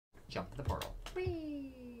Jump to the portal.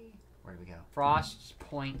 Whee! Where do we go? Frost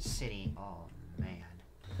Point City. Oh, man.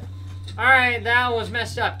 Alright, that was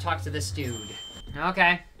messed up. Talk to this dude.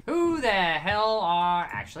 Okay. Who the hell are...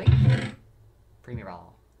 Actually. Premier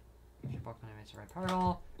Ball. It's the red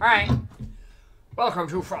portal. Alright. Welcome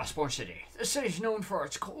to Frostborn City. The city's known for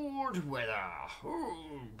its cold weather.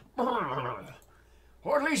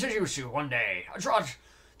 Or at least it used to one day. A drought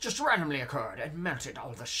just randomly occurred and melted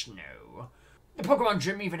all the snow. The Pokemon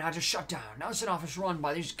gym even had to shut down. Now it's an office run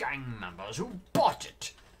by these gang members who bought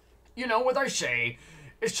it. You know what they say,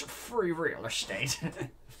 it's free real estate.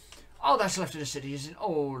 All that's left of the city is an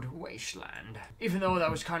old wasteland. Even though that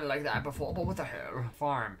was kind of like that before, but what the hell?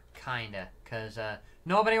 Farm, kinda, cause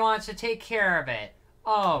nobody wants to take care of it.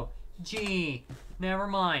 Oh, gee, never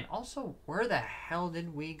mind. Also, where the hell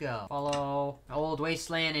did we go? Follow old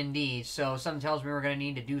wasteland indeed. So something tells me we're gonna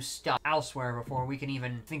need to do stuff elsewhere before we can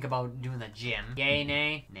even think about doing the gym. Yay,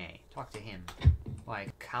 nay? Nay. Talk to him.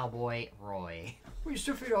 Like Cowboy Roy. We used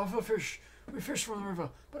to feed off the fish. We fished from the river,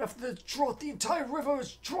 but after the drought, the entire river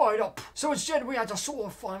was dried up. So instead, we had to soar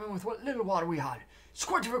farming with what little water we had. It's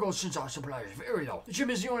quite difficult since our supply is very low. The gym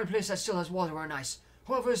is the only place that still has water and ice.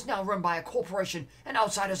 However, it's now run by a corporation, and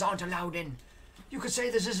outsiders aren't allowed in. You could say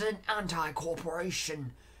this is an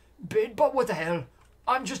anti-corporation bid, but what the hell?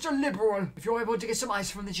 I'm just a liberal. If you're able to get some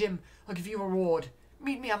ice from the gym, I'll give you a reward.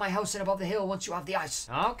 Meet me at my house and above the hill once you have the ice.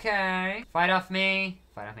 Okay. Fight off me.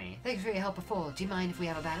 Fight off me. Thanks for your help before. Do you mind if we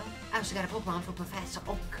have a battle? I also got a Pokemon for Professor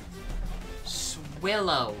Oak.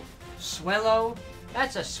 Swillow. Swillow?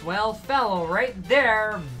 That's a swell fellow right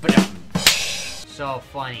there. So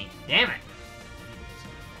funny. Damn it.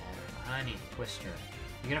 I need Twister.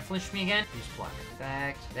 You gonna flinch me again? Use block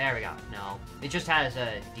effect. There we go. No. It just has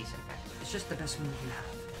a decent effect. It's just the best move you have.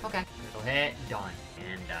 Okay. Critical hit. Done.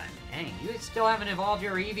 And done. Dang, you still haven't evolved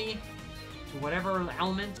your Eevee to whatever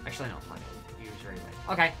element? Actually, no. Fine. You was very late.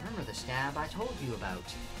 Okay. Remember the stab I told you about.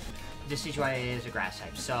 This Decidueye is a grass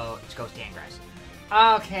type, so it's Ghost and Grass.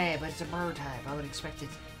 Okay, but it's a bird type. I would expect it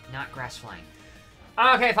not grass flying.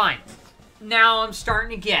 Okay, fine. Now I'm starting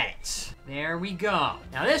to get it. There we go.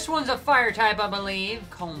 Now this one's a fire type, I believe.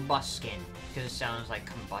 Combuskin, because it sounds like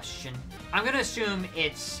combustion. I'm gonna assume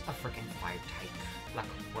it's a freaking fire type. Like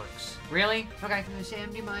works. Really? Okay,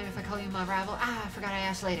 Sam, do you mind if I call you my rival? Ah, I forgot I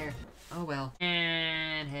asked later. Oh well.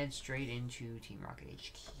 And head straight into Team Rocket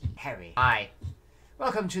HQ. Harry. Hi.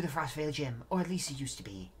 Welcome to the Frostvale Gym, or at least it used to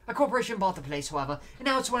be. A corporation bought the place, however, and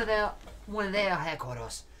now it's one of their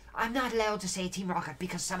headquarters. I'm not allowed to say Team Rocket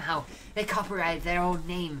because somehow they copyrighted their own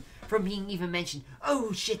name from being even mentioned.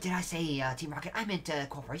 Oh shit, did I say Team Rocket? I meant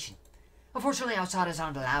corporation. Unfortunately, outsiders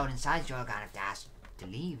aren't allowed inside, so I'm gonna have to ask to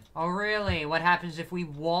leave. Oh really? What happens if we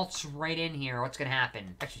waltz right in here? What's gonna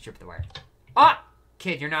happen? Actually, trip the wire. Ah!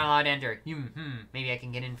 Kid, you're not allowed to enter. Maybe I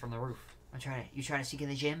can get in from the roof. You trying to sneak in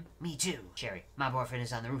the gym? Me too. Sherry, my boyfriend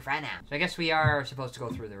is on the roof right now. So I guess we are supposed to go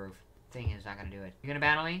through the roof. Thing is not gonna do it. You gonna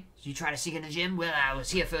battle me? So you try to sneak in the gym? Well, I was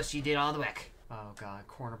here first, you did all the work. Oh god,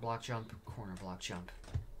 corner block jump, corner block jump.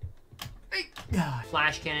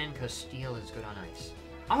 Flash cannon, because steel is good on ice.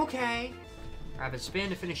 Okay. Rapid spin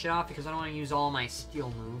to finish it off because I don't want to use all my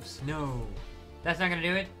steel moves. No. That's not gonna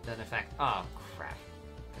do it? Doesn't affect. Oh crap.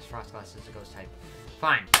 Because Frost Glass is a ghost type.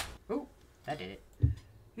 Fine. Ooh, that did it.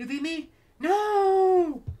 You beat me?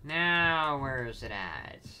 No! Now, where is it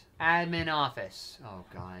at? Admin office. Oh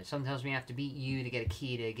god, something tells me I have to beat you to get a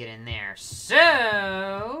key to get in there.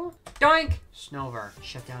 So, doink! Snover.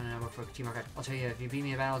 Shut down and I work for Team Rocket. I'll tell you, if you beat me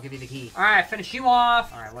in a battle, I'll give you the key. Alright, finish you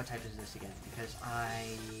off! Alright, what type is this again? Because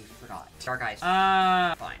I forgot. Dark Ice.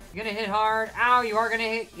 Fine. You're gonna hit hard. Ow, you are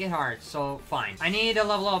gonna hit hard. So, fine. I need to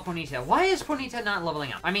level up Ponyta. Why is Ponyta not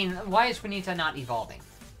leveling up? I mean, why is Ponyta not evolving?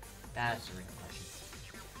 That's the real question.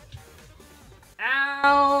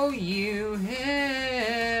 Ow, you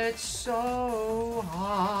hit so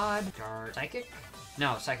hard. Dark. Psychic?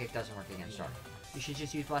 No, Psychic doesn't work against Dark. You should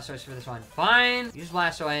just use Blastoise for this one. Fine. Use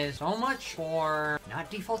Blastoise. So much for not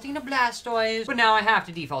defaulting to Blastoise. But now I have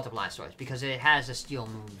to default to Blastoise because it has a steel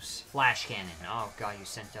moves. Flash Cannon. Oh god, you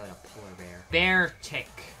sent out a polar bear. Bear Tick.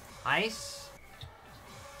 Ice.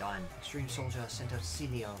 Done. Extreme Soldier sent out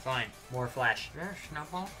Celio. Fine. More Flash. There's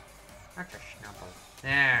Snubble. That's a Snubble.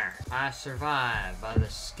 There. I survived by the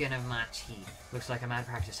skin of my teeth. Looks like a mad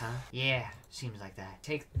practice, huh? Yeah, seems like that.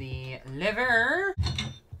 Take the liver.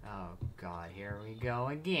 Oh god, here we go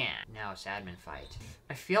again. Now it's admin fight.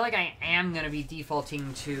 I feel like I am gonna be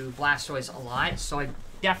defaulting to Blastoise a lot, so I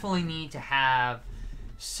definitely need to have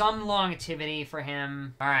some longevity for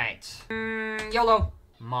him. Alright. YOLO.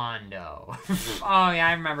 Mondo. Oh yeah,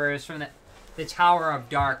 I remember. It was from the the Tower of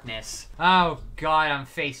Darkness. Oh god, I'm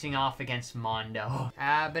facing off against Mondo.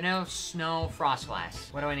 Abino, Snow,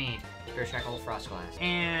 Frostglass. What do I need? Spirit Shackle, Frostglass.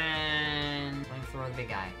 And Flamethrower the big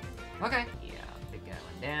guy. Okay. Yeah, big guy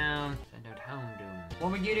went down. Send out Houndoom.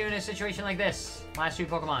 What would you do in a situation like this? Last 2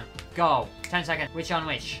 Pokemon. Go. 10 seconds. Which on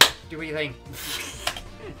which? Do what you think.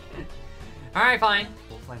 Alright, fine.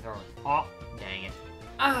 Full Flamethrower. Oh, dang it.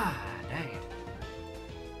 Ah, dang it.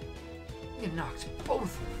 You knocked both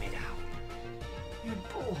of them out. You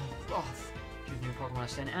bull broth. Choose new Pokemon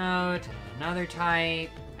to send out. Another type.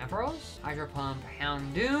 Ampharos, Hydro Pump,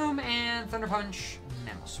 Houndoom, and Thunder Punch.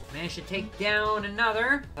 Mammoth. Managed to take down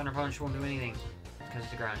another. Thunder Punch won't do anything because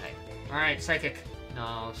it's a ground type. Alright, Psychic.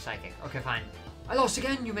 No, Psychic. Okay, fine. I lost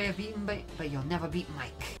again. You may have beaten, but you'll never beat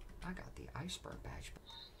Mike. I got the Iceberg badge.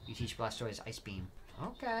 You teach Blastoise Ice Beam.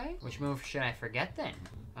 Okay. Which move should I forget then?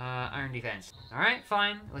 Iron Defense. Alright,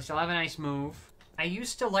 fine. At least I'll have a nice move. I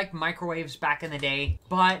used to like microwaves back in the day,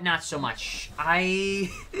 but not so much.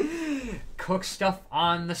 I cook stuff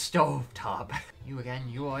on the stove top. You again,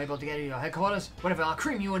 you were able to get to your headquarters? Whatever, I'll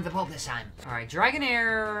cream you into the pulp this time. Alright,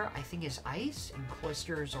 Dragonair, I think is ice, and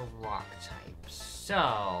Cloyster's a rock type.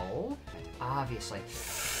 So, obviously.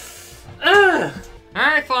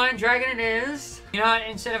 Alright, fine, Dragon it is. You know what,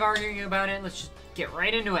 instead of arguing about it, let's just get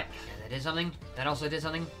right into it. That did something, that also did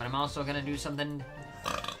something, but I'm also gonna do something.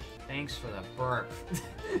 Thanks for the burp.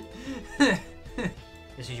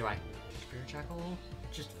 This is UI. Spirit Shackle.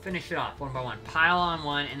 Just finish it off one by one. Pile on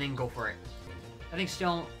one and then go for it. I think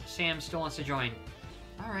Sam still wants to join.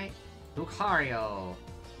 Alright. Lucario.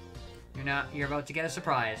 You're about to get a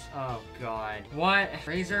surprise. Oh god. What?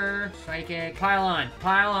 Razor, Psychic, Pile on.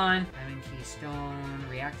 Admin Keystone,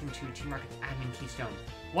 reacting to Team Rocket's Admin Keystone.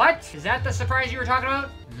 What? Is that the surprise you were talking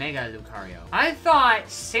about? Mega Lucario. I thought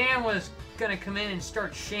Sam was gonna come in and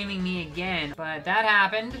start shaming me again, but that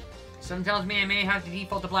happened. Something tells me I may have to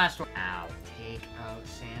default to Blastoise. Ow. Take out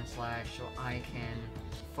Sandslash so I can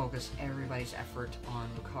focus everybody's effort on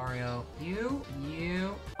Lucario. You.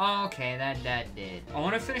 Okay, that did. I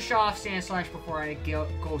want to finish off Sandslash before I go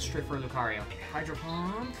straight for Lucario. Hydro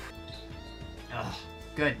Pump. Ugh.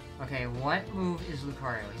 Good. Okay, what move is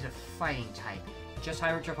Lucario? He's a fighting type. Just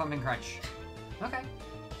Hydro Pump and Crunch. Okay.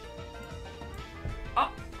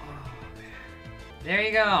 Oh. There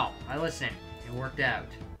you go. I listened. It worked out.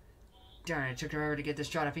 Darn, it took forever to get this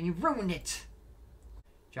shot up and you ruined it.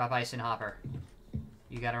 Drop Ice and Hopper.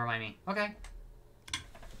 You gotta remind me. Okay.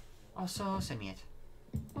 Also, send me it.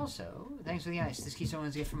 Also, thanks for the ice. This keystone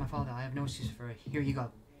was a gift from my father. I have no excuse for it. Here you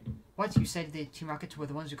go. What? You said the Team Rocket were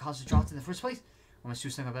the ones who caused the drought in the first place? I must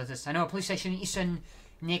do something about this. I know a police station in Eastern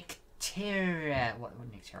Nicteria. What?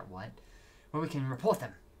 Nicteria? What? Where we can report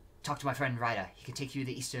them. Talk to my friend Ryder. He can take you to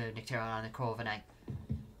the Eastern Nicteria on the cool of a night.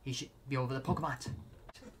 He should be over the Pokemon.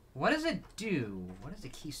 What does it do? What does the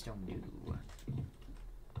keystone do?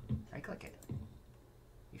 Right click it.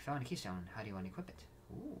 You found a keystone. How do you want to equip it?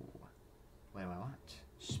 Ooh. What do I want?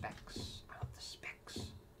 Specs. I want the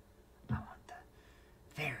specs. I want the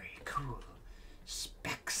very cool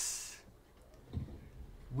specs.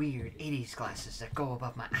 Weird 80s glasses that go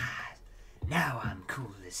above my eyes. Now I'm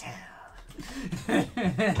cool as hell.